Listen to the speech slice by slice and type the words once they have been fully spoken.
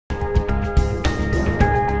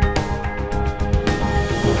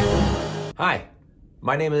Hi,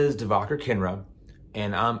 my name is Divakar Kinra,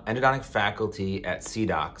 and I'm endodontic faculty at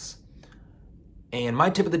CDOCS. And my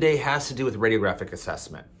tip of the day has to do with radiographic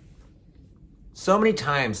assessment. So many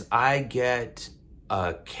times I get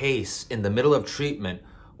a case in the middle of treatment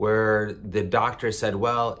where the doctor said,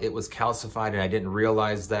 well, it was calcified and I didn't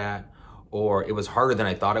realize that, or it was harder than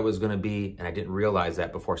I thought it was going to be and I didn't realize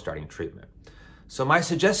that before starting treatment. So my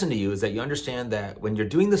suggestion to you is that you understand that when you're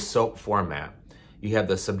doing the SOAP format, you have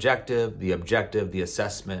the subjective, the objective, the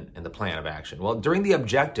assessment, and the plan of action. Well, during the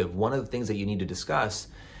objective, one of the things that you need to discuss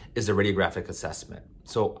is the radiographic assessment.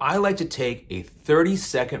 So I like to take a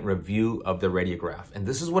 30-second review of the radiograph, and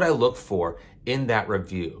this is what I look for in that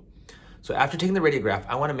review. So after taking the radiograph,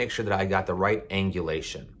 I want to make sure that I got the right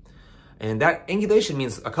angulation. And that angulation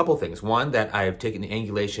means a couple things. One, that I've taken the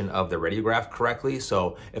angulation of the radiograph correctly.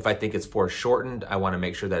 So if I think it's foreshortened, I want to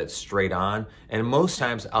make sure that it's straight on. And most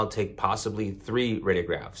times I'll take possibly 3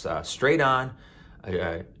 radiographs, straight on,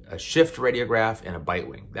 a shift radiograph, and a bite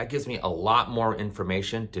wing. That gives me a lot more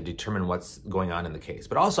information to determine what's going on in the case.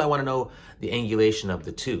 But also I want to know the angulation of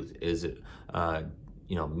the tooth. Is it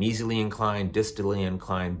mesially inclined, distally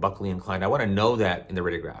inclined, buccally inclined? I want to know that in the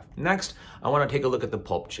radiograph. Next, I want to take a look at the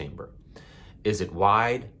pulp chamber. Is it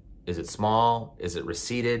wide? Is it small? Is it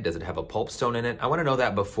receded? Does it have a pulp stone in it? I want to know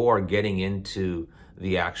that before getting into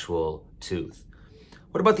the actual tooth.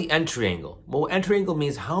 What about the entry angle? Well, entry angle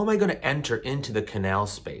means how am I going to enter into the canal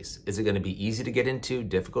space? Is it going to be easy to get into,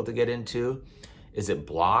 difficult to get into? Is it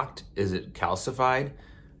blocked? Is it calcified?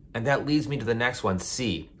 And that leads me to the next one,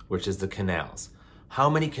 C, which is the canals.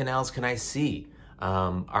 How many canals can I see?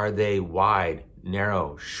 Are they wide,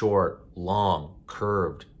 narrow, short, long,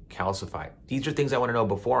 curved, calcified? These are things I want to know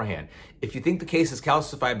beforehand. If you think the case is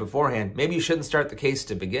calcified beforehand, maybe you shouldn't start the case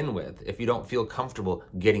to begin with if you don't feel comfortable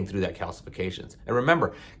getting through that calcifications. And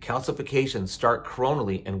remember, calcifications start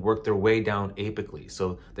coronally and work their way down apically.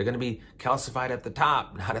 So they're going to be calcified at the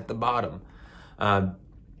top, not at the bottom. And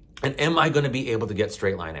am I going to be able to get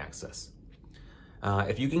straight line access?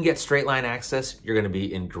 If you can get straight line access, you're going to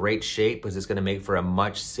be in great shape because it's going to make for a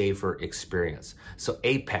much safer experience. So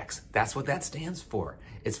APEX, that's what that stands for.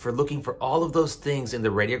 It's for looking for all of those things in the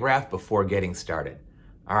radiograph before getting started.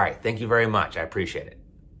 All right, thank you very much. I appreciate it.